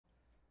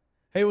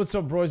Hey, what's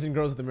up, boys and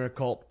girls of the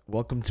Mirko?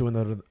 Welcome to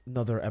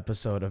another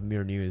episode of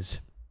Mir News.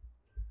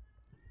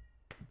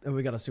 And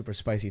we got a super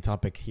spicy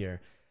topic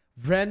here.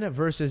 Vren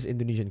versus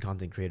Indonesian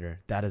content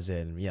creator. That is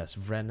it. Yes,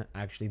 Vren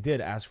actually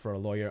did ask for a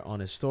lawyer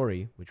on his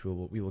story, which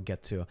we will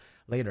get to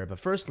later. But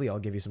firstly, I'll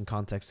give you some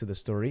context to the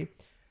story.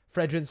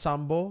 Fredrin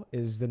Sambo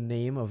is the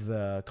name of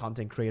the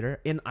content creator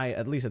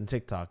at least in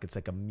TikTok. It's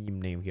like a meme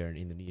name here in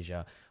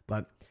Indonesia,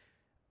 but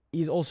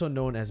he's also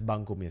known as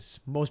Bang Kumis.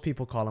 Most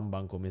people call him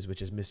Bang Kumis,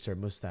 which is Mr.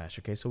 Mustache.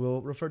 Okay, so we'll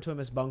refer to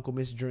him as Bang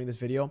Kumis during this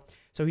video.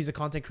 So he's a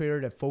content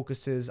creator that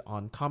focuses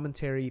on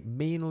commentary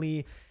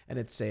mainly, and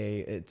it's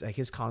like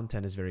his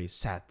content is very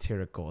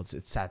satirical.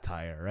 It's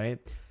satire, right?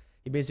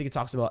 He basically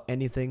talks about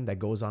anything that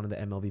goes on in the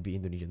MLBB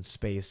Indonesian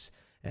space,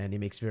 and he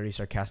makes very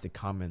sarcastic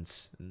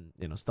comments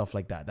and stuff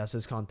like that. That's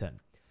his content.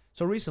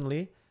 So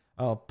recently,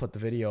 I'll put the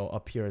video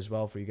up here as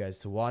well for you guys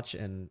to watch.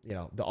 And,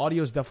 the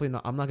audio is definitely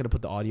not... I'm not going to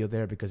put the audio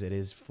there because it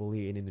is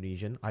fully in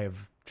Indonesian. I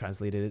have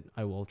translated it.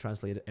 I will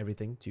translate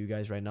everything to you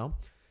guys right now.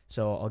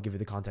 So I'll give you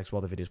the context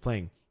while the video is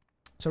playing.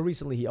 So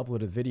recently, he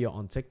uploaded a video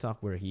on TikTok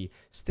where he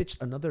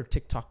stitched another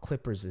TikTok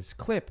clippers'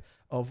 clip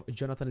of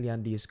Jonathan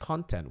Liandi's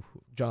content.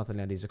 Jonathan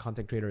Liandi is a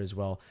content creator as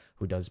well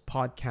who does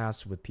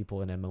podcasts with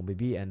people in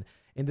MLBB. And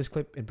in this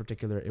clip in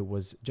particular, it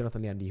was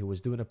Jonathan Liandi who was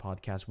doing a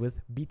podcast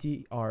with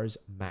BTR's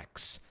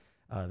Max,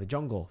 the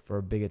jungle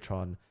for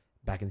Bigatron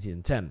back in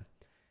season 10.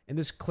 In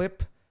this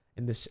clip,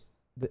 in this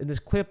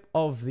clip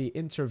of the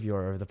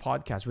interviewer of the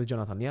podcast with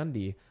Jonathan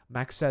Liandi,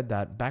 Max said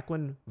that back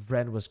when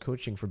Vren was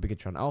coaching for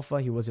Bigatron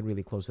Alpha, he wasn't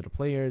really close to the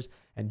players,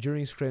 and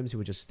during scrims, he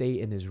would just stay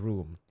in his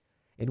room.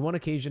 In one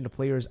occasion, the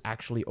players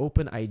actually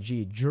opened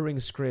IG during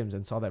scrims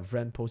and saw that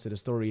Vren posted a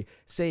story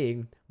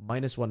saying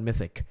 -1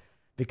 mythic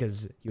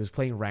because he was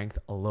playing ranked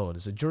alone.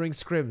 So during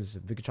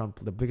scrims,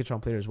 the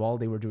Bigatron players, while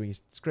they were doing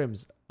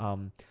scrims,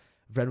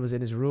 Vren was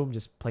in his room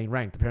just playing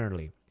ranked,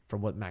 apparently,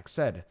 from what Max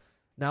said.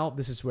 Now,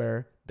 this is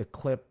where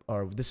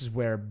this is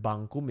where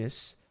Bang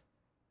Kumis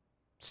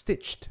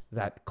stitched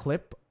that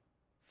clip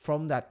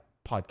from that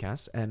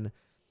podcast. And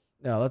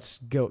let's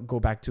go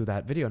back to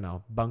that video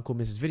now. Bang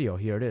Kumis' video,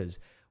 here it is,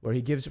 where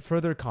he gives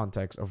further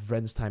context of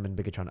Vren's time in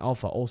Bigatron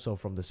Alpha, also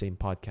from the same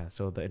podcast.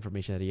 So the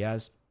information that he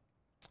has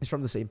is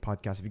from the same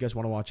podcast. If you guys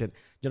want to watch it,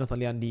 Jonathan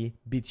Liandi,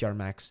 BTR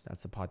Max,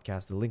 that's the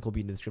podcast. The link will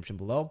be in the description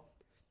below.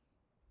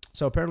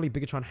 So apparently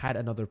Bigatron had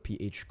another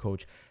PH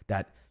coach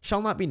that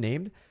shall not be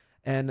named,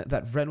 and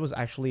that Vren was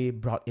actually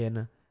brought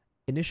in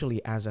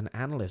initially as an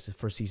analyst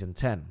for season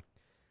 10.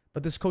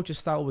 But this coach's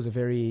style was a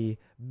very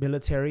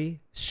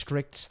military,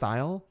 strict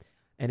style,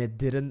 and it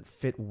didn't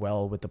fit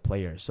well with the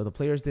players. So the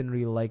players didn't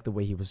really like the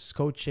way he was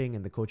coaching,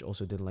 and the coach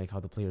also didn't like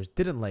how the players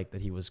didn't like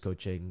that he was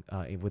coaching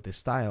with this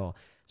style.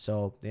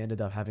 So they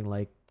ended up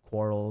having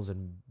quarrels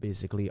and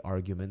basically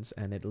arguments,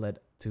 and it led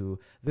to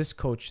this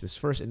coach, this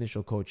first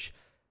initial coach,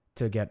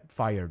 to get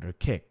fired or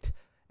kicked.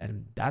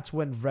 And that's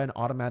when Vren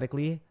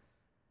automatically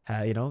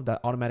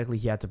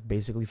he had to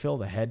basically fill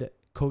the head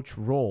coach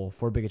role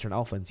for Bigatron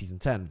Alpha in season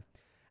 10.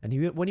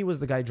 And when he was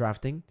the guy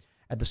drafting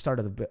at the start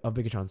of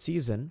Bigatron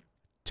season,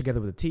 together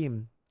with the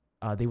team,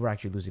 they were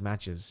actually losing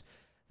matches.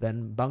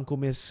 Then Bang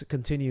Kumis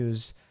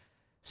continues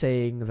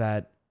saying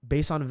that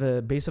based on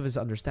his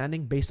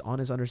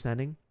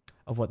understanding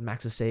of what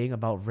Max is saying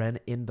about Vren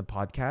in the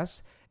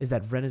podcast, is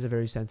that Vren is a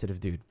very sensitive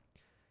dude.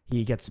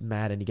 He gets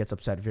mad and he gets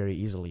upset very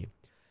easily.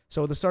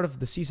 So at the start of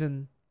the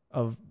season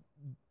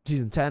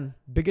 10,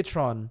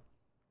 Bigatron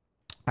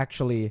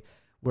actually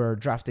were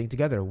drafting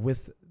together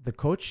with the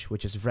coach,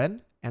 which is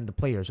Vren, and the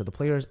players. So the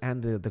players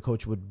and the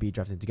coach would be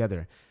drafting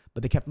together.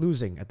 But they kept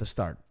losing at the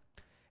start.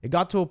 It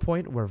got to a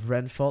point where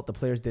Vren felt the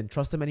players didn't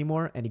trust him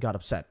anymore, and he got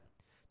upset.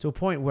 To a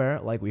point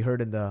where, like we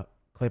heard in the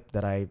clip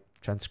that I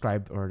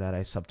transcribed, or that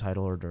I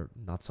subtitled, or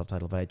not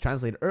subtitled, but I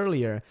translated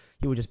earlier,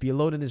 he would just be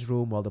alone in his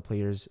room while the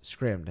players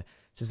scrimmed.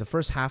 Since the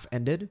first half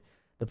ended,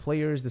 the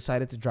players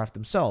decided to draft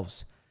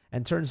themselves.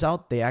 And turns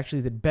out they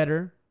actually did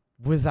better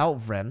without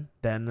Vren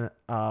than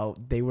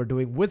they were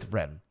doing with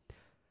Vren.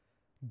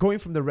 Going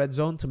from the red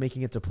zone to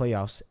making it to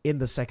playoffs in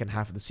the second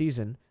half of the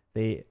season,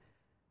 they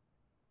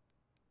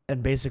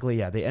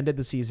ended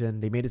the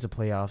season, they made it to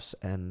playoffs,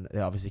 and they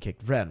obviously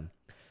kicked Vren.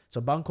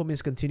 So Bang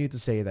Kumis continued to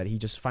say that he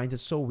just finds it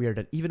so weird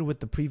that even with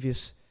the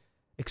previous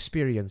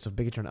experience of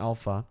Bigatron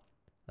Alpha,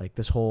 like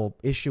this whole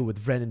issue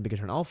with Vren and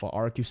Bigatron Alpha,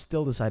 RRQ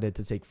still decided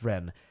to take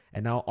Vren.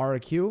 And now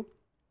RRQ,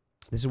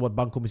 this is what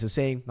Bang Kumis is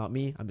saying, not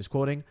me, I'm just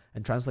quoting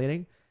and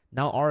translating.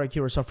 Now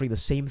RRQ are suffering the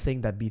same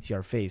thing that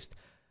BTR faced.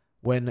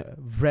 Where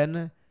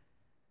Vren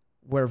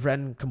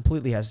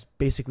completely has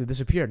basically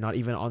disappeared, not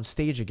even on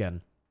stage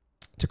again,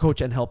 to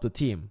coach and help the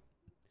team.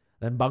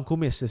 Then Bang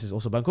Kumis, this is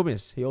also Bang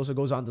Kumis, he also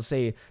goes on to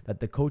say that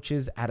the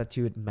coach's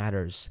attitude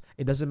matters.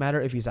 It doesn't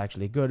matter if he's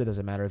actually good, it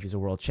doesn't matter if he's a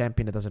world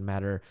champion, it doesn't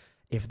matter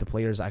if the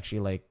players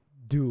actually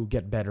do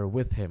get better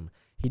with him.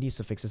 He needs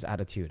to fix his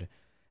attitude.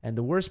 And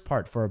the worst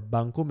part for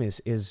Bang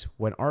Kumis is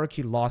when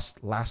RRQ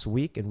lost last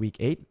week in week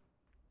 8,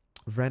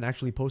 Vren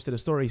actually posted a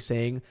story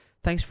saying,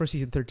 "Thanks for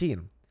season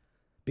 13."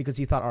 because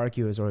he thought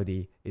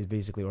RRQ is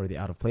basically already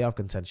out of playoff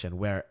contention,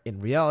 where in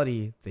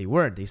reality they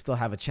weren't. They still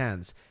have a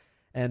chance.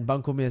 And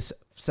Bang Kumis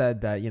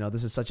said that,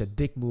 this is such a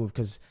dick move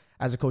because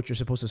as a coach, you're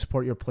supposed to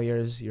support your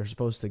players. You're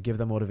supposed to give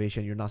them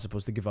motivation. You're not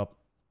supposed to give up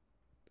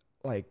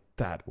like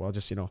that. Well,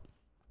 just,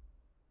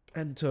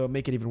 and to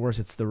make it even worse,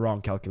 it's the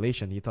wrong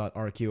calculation. He thought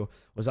RRQ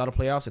was out of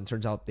playoffs, and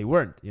turns out they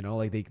weren't.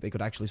 Like they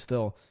could actually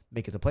still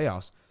make it to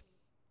playoffs.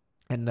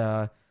 And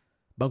Bang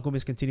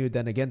Kumis continued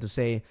then again to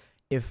say,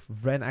 if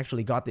Vren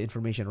actually got the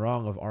information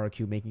wrong of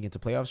RRQ making it to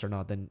playoffs or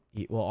not, then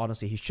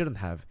honestly, he shouldn't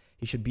have.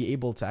 He should be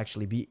able to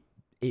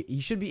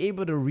he should be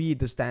able to read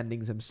the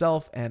standings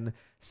himself and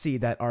see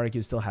that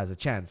RRQ still has a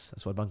chance.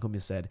 That's what Bang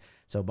Kumis said.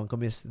 So Bang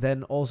Kumis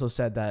then also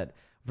said that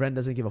Vren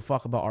doesn't give a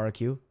fuck about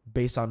RRQ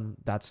based on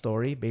that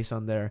story,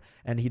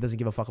 and he doesn't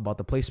give a fuck about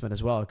the placement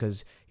as well,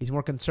 because he's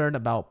more concerned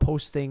about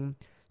posting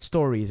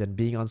stories and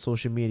being on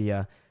social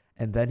media.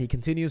 And then he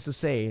continues to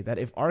say that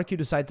if RRQ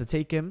decides to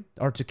take him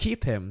or to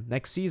keep him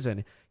next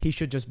season, he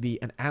should just be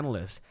an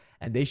analyst,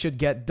 and they should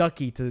get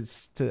Ducky to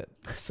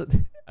so,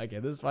 okay,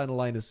 this final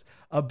line is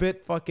a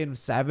bit fucking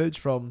savage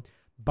from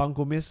Bang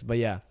Kumis, but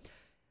yeah.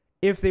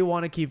 If they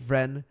want to keep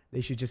Vren,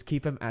 they should just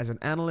keep him as an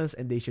analyst,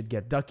 and they should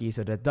get Ducky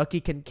so that Ducky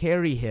can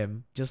carry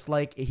him just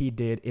like he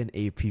did in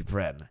AP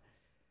Vren.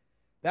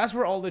 That's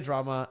where all the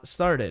drama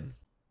started.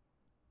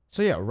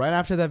 So yeah, right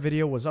after that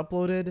video was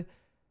uploaded,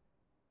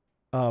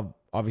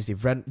 obviously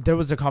Vren, there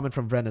was a comment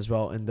from Vren as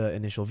well in the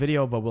initial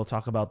video, but we'll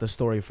talk about the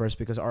story first,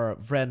 because our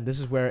Vren, this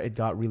is where it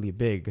got really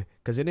big.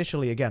 Because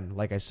initially, again,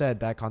 like I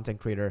said, that content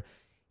creator,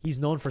 he's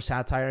known for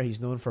satire,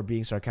 he's known for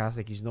being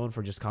sarcastic, he's known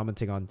for just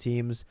commenting on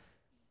teams.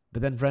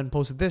 But then Vren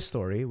posted this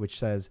story, which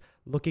says,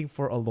 looking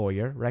for a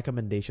lawyer,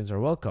 recommendations are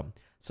welcome.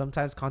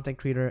 Sometimes content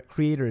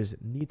creators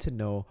need to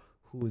know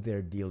who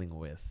they're dealing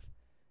with.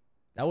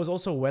 That was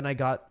also when I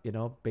got,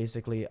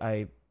 basically,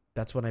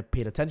 that's when I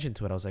paid attention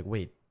to it. I was like,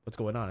 wait, what's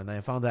going on? And then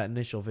I found that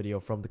initial video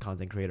from the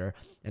content creator.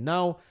 And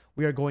now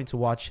we are going to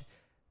watch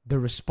the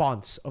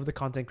response of the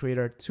content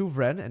creator to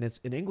Vren, and it's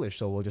in English,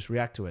 so we'll just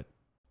react to it.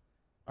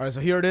 All right,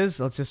 so here it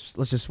is. Let's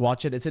just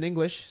watch it. It's in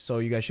English, so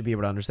you guys should be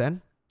able to understand,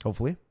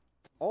 hopefully.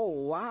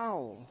 Oh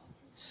wow,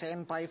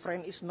 Senpai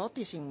Vren is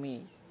noticing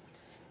me.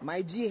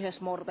 My G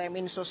has more time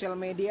in social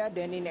media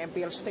than in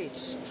MPL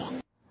stage.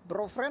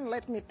 Bro Vren,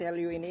 let me tell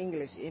you in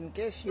English in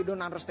case you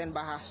don't understand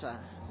bahasa.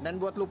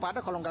 Dan buat lu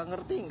pada kalau nggak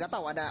ngerti, nggak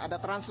tahu ada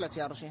translate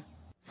sih harusnya.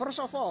 First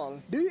of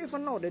all, do you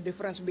even know the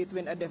difference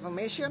between a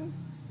defamation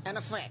and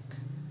a fact?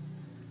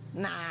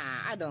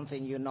 Nah, I don't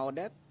think you know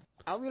that.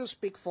 I will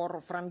speak for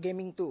Vren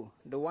Gaming too,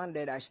 the one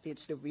that I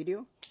stitched the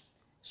video.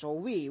 So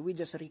we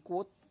just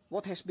requote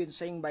what has been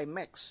saying by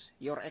Max,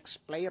 your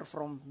ex-player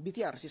from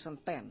BTR Season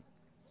 10.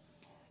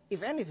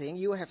 If anything,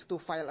 you have to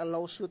file a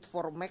lawsuit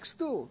for Max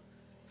too,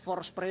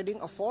 for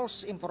spreading a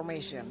false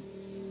information.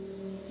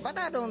 But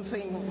I don't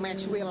think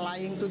Max will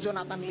lying to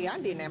Jonathan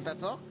Liandi in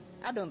Talk.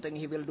 I don't think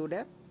he will do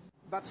that.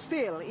 But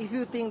still, if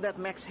you think that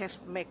Max has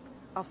made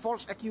a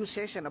false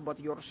accusation about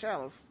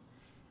yourself,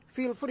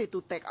 feel free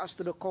to take us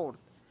to the court.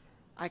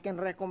 I can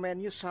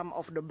recommend you some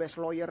of the best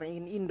lawyer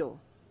in Indo.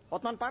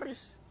 Otman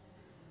Paris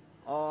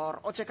or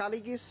Oce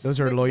Kaligis.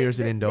 Those are lawyers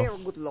in Indo. They're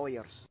good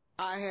lawyers.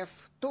 I have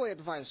two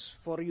advice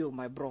for you,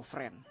 my bro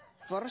friend.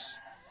 First,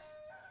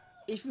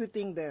 if you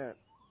think that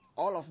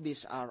all of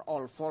these are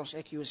all false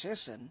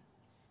accusation,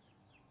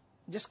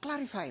 just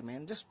clarify,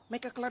 man. Just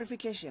make a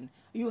clarification.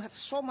 You have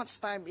so much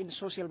time in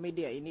social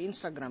media, in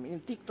Instagram, in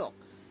TikTok.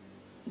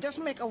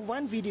 Just make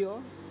one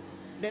video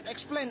that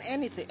explain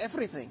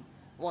everything.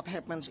 What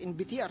happens in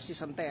BTR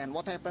Season 10,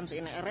 what happens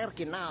in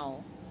RRQ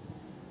now.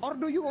 Or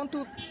do you want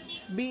to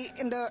be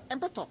in the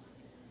Talk?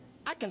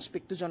 I can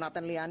speak to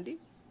Jonathan Liandi.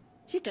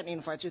 He can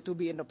invite you to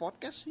be in the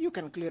podcast. You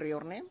can clear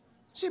your name.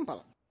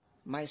 Simple.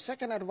 My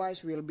second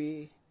advice will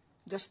be,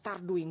 just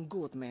start doing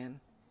good, man.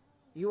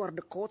 You are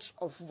the coach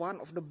of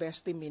one of the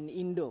best team in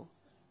Indo,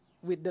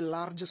 with the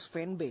largest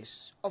fan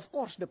base. Of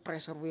course, the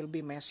pressure will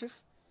be massive.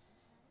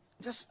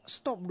 Just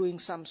stop doing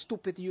some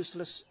stupid,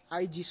 useless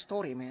IG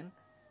story, man.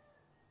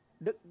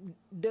 The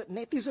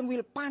netizen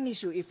will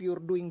punish you if you're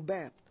doing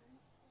bad.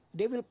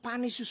 They will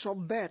punish you so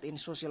bad in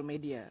social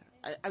media.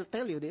 I'll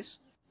tell you this.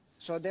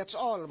 So that's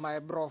all, my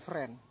bro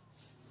friend.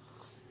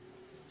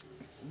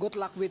 Good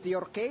luck with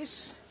your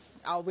case.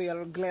 I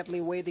will gladly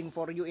waiting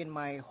for you in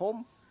my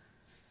home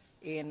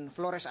in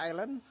Flores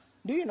Island.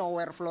 Do you know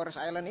where Flores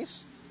Island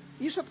is?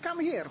 You should come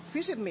here,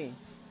 visit me.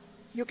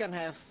 You can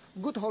have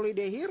good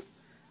holiday here,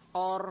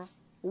 or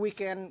we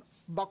can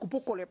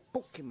bakupukole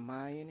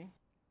pukimay.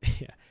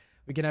 Yeah,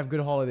 we can have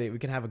good holiday. We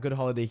can have a good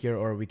holiday here,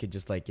 or we could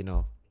just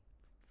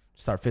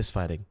start fist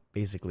fighting.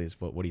 Basically, is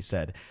what he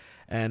said.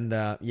 And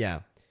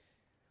yeah,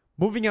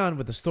 moving on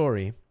with the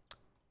story.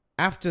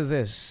 After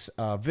this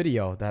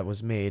video that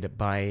was made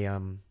by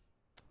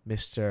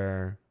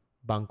Mr.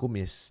 Bang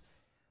Kumis,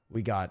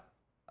 we got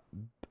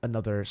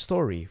another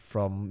story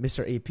from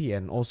Mr. AP,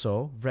 and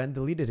also Vren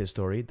deleted his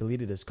story,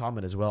 deleted his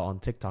comment as well on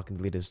TikTok, and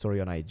deleted his story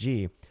on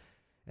IG.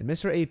 And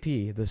Mr.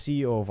 AP, the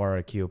CEO of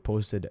RRQ,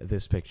 posted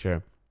this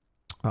picture,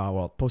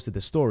 posted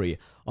this story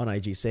on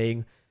IG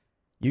saying,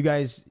 you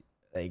guys,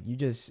 like,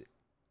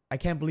 I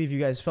can't believe you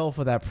guys fell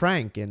for that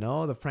prank, you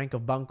know? The prank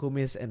of Bang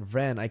Kumis and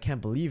Vren. I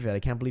can't believe it. I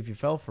can't believe you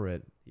fell for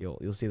it.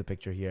 You'll see the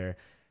picture here.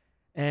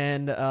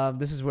 And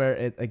this is where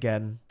it,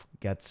 again,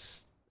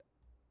 gets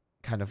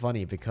kind of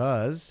funny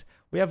because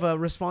we have a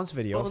response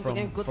video from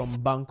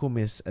Bang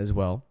Kumis as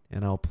well.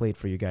 And I'll play it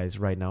for you guys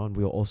right now, and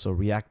we'll also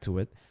react to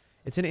it.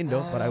 It's in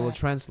Indo, but I will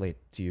translate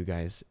to you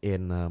guys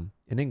in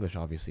English,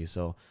 obviously.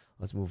 So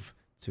let's move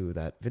to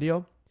that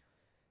video.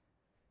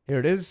 Here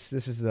it is.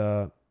 This is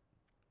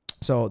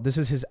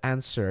his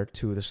answer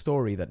to the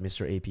story that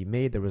Mr. AP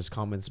made. There was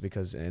comments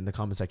because in the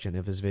comment section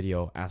of his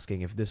video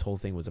asking if this whole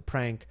thing was a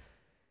prank.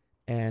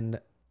 And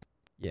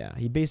yeah,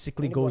 he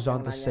basically goes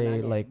on to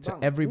say, like, to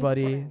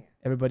everybody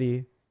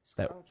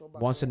that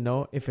wants to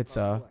know if it's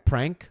a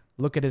prank,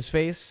 look at his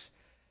face.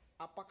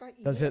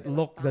 Does it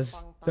look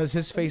does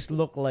his face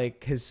look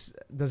like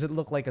does it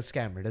look like a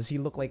scammer? Does he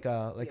look like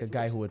a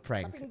guy who would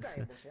prank?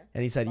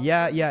 And he said,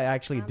 yeah, I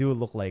actually do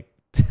look like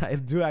I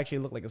do actually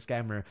look like a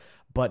scammer,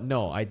 but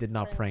no, I did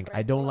not prank.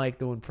 I don't like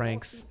doing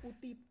pranks.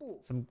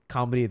 Some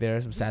comedy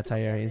there, some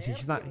satire.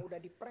 He's not,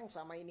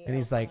 and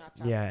he's like,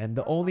 yeah. And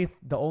the only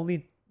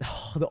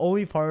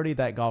party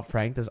that got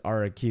pranked is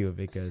RRQ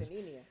because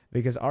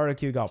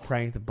RRQ got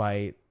pranked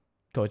by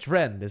Coach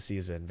Vren this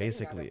season,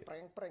 basically.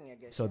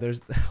 So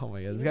there's, oh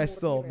my god, this guy's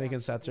still making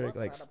satiric,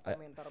 like,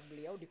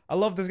 I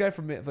love this guy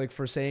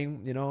for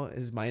saying, you know,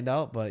 his mind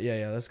out. But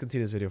yeah, let's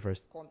continue this video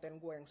first.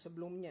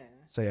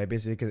 So yeah,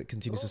 basically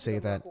continues to say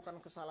that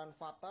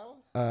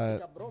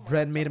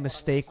Vren made a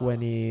mistake when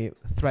he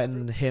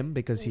threatened him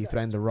because he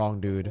threatened the wrong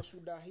dude.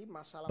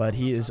 But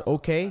he is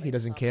okay. He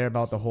doesn't care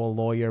about the whole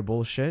lawyer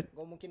bullshit.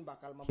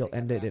 He'll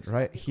end it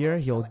right here.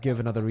 He'll give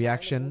another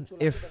reaction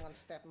if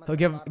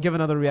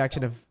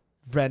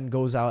Vren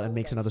goes out and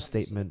makes another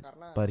statement,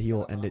 but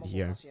he'll end it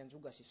here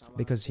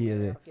because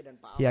he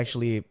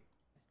actually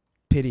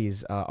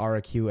pities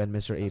RRQ and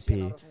Mr. AP.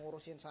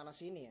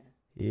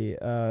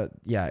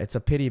 Yeah, it's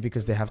a pity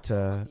because they have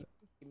to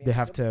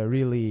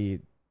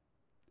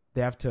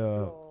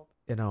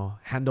you know,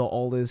 handle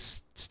all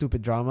this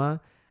stupid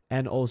drama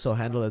and also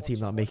handle the team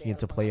not making it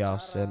to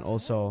playoffs, and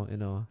also, you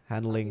know,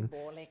 handling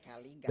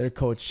their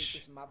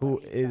coach who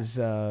is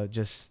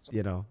just,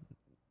 you know,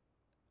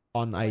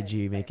 on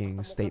IG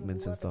making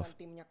statements and stuff.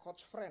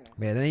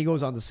 Man, then he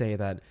goes on to say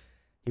that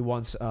he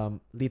wants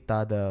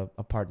Lita,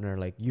 a partner,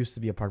 like used to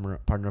be a partner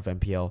of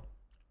MPL.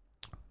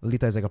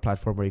 Lita is like a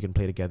platform where you can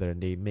play together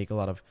and they make a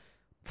lot of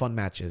fun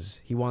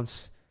matches. He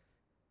wants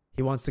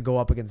to go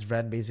up against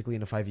Vren basically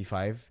in a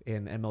 5v5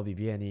 in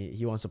MLBB, and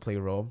he wants to play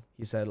Rome.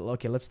 He said,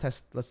 okay, let's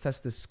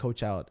test this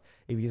coach out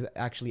if he's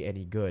actually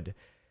any good.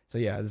 So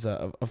yeah, there's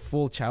a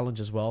full challenge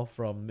as well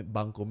from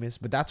Bang Kumis,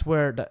 but that's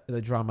where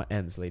the drama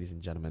ends, ladies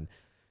and gentlemen.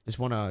 Just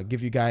want to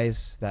give you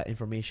guys that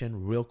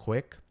information real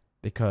quick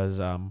because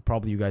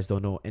probably you guys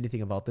don't know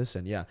anything about this.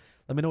 And yeah,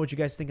 let me know what you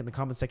guys think in the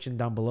comment section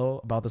down below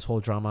about this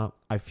whole drama.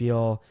 I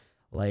feel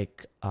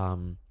like,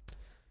 you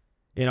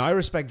know, I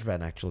respect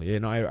Vren actually. You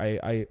know,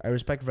 I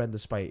respect Vren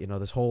despite, you know,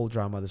 this whole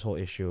drama, this whole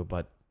issue.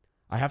 But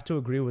I have to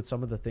agree with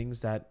some of the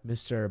things that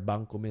Mr.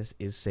 Bang Kumis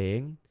is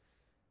saying.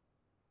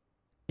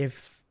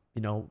 If,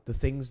 you know, the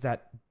things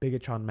that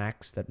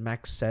Max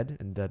said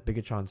and that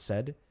Bigatron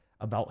said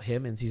about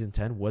him in season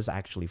 10 was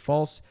actually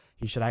false,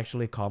 he should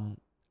actually come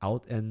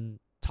out and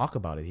talk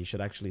about it. He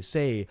should actually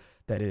say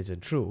that it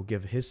isn't true,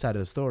 give his side of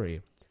the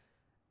story.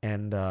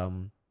 And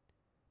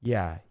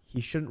yeah,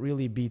 he shouldn't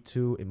really be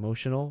too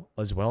emotional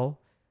as well,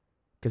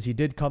 because he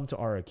did come to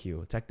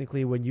RRQ.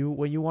 Technically, when you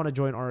want to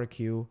join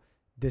RRQ,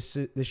 this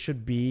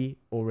should be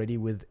already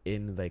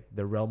within like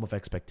the realm of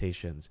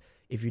expectations.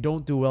 If you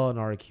don't do well in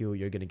RRQ,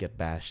 you're gonna get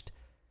bashed,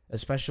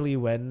 especially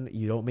when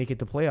you don't make it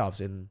to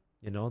playoffs. In,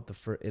 you know,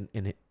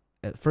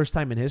 first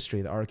time in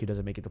history the RRQ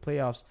doesn't make it to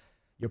playoffs,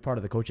 you're part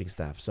of the coaching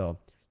staff, so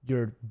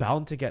you're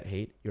bound to get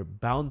hate. You're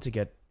bound to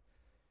get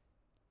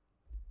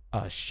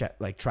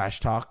like trash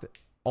talked,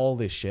 all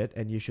this shit,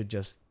 and you should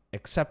just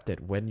accept it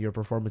when your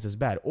performance is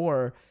bad.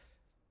 Or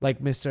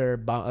like Bang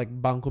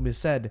Kumis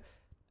said,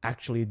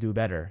 actually do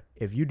better.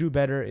 If you do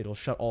better, it'll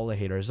shut all the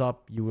haters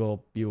up.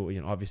 You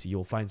know, obviously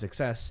you'll find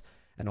success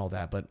and all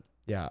that. But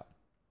yeah,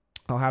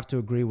 I'll have to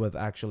agree with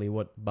actually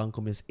what Bang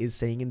Kumis is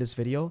saying in this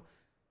video.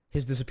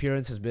 His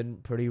disappearance has been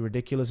pretty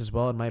ridiculous as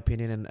well, in my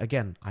opinion. And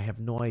again, I have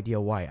no idea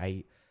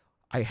why.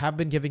 I have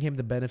been giving him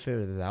the benefit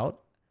of the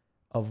doubt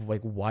of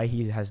like why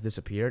he has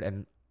disappeared,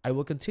 and I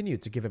will continue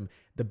to give him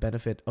the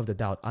benefit of the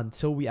doubt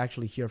until we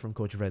actually hear from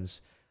Coach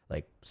Vren's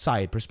like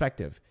side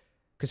perspective.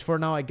 Because for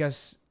now, I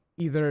guess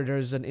either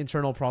there's an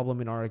internal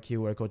problem in RRQ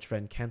where Coach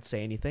Vren can't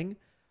say anything,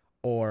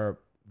 or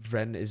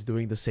Vren is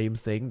doing the same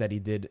thing that he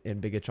did in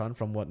Bigatron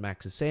from what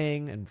Max is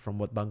saying and from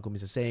what Bang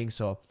Kumis is saying.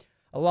 So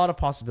a lot of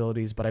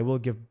possibilities, but I will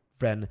give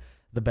Vren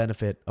the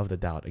benefit of the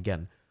doubt.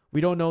 Again, we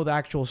don't know the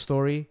actual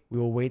story. We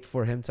will wait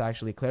for him to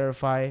actually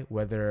clarify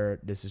whether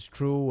this is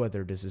true,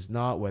 whether this is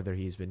not, whether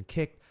he's been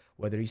kicked,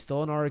 whether he's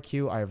still in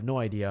RRQ. I have no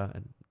idea,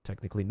 and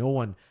technically no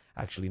one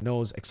actually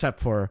knows except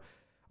for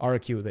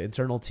RRQ, the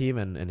internal team,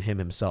 and him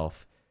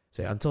himself.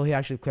 So until he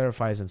actually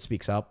clarifies and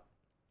speaks up,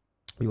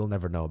 we will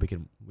never know.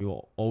 We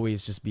will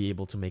always just be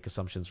able to make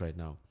assumptions right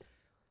now.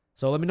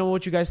 So let me know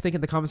what you guys think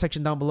in the comment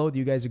section down below. Do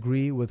you guys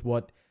agree with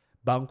what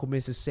Bang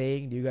Kumis is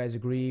saying? Do you guys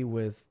agree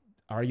with,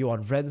 are you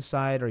on Vren's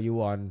side? Are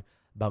you on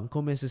Bang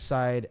Kumis'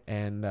 side?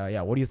 And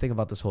yeah, what do you think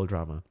about this whole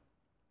drama?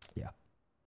 Yeah.